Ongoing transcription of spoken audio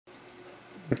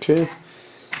Okay,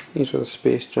 these are the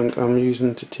space junk I'm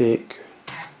using to take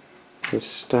the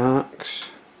stacks.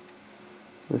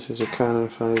 This is a Canon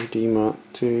 5D Mark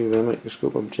II with a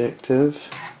microscope objective.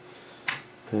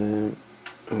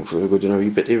 Hopefully we'll go down a wee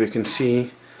bit here, we can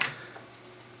see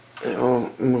it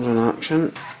all more in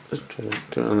action. And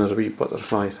there's a wee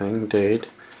butterfly thing, dead,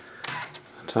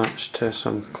 attached to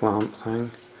some clamp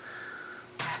thing.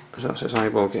 So that's its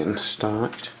eyeball getting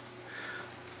stacked.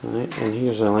 Right, and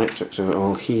here's the electrics of it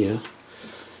all here.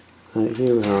 Right,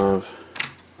 here we have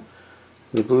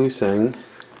the blue thing.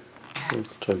 I'll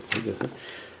try to put it.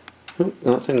 Oh,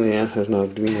 that thing there has an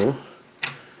arduino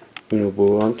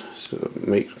board, so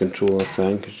microcontroller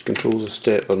thing, which controls the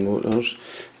stepper motors.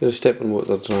 There's a stepper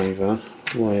motor driver,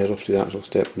 wire off to the actual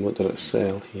stepper motor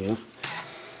itself here,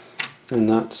 and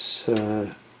that's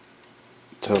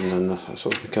turning a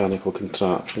sort of mechanical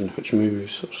contraption which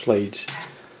moves or slides.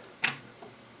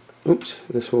 Oops,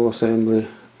 this whole assembly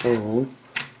along.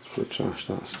 Let's really trash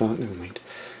that stack, never mind.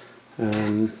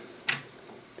 And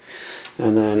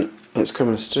then it's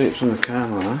coming straight from the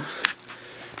camera.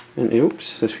 And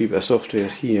oops, this wee bit of software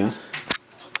here.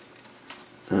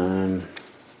 And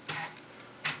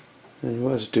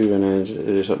what it's doing is it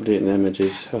is updating the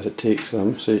images as it takes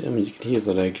them. So I mean, you can hear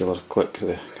the regular click of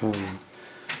the camera.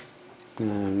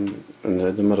 And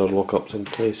the mirror lock-up's in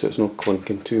place, so it's not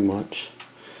clinking too much.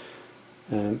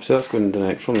 So that's going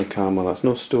direct from the camera. That's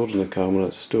not stored in the camera,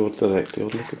 it's stored directly on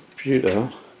the computer.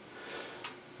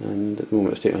 And at the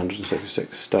moment it's taking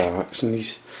 166 stacks, and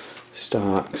these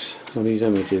stacks, or these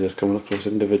images, are coming across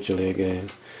individually again,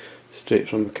 straight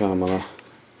from the camera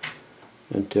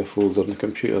into a folder in the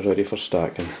computer ready for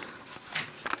stacking.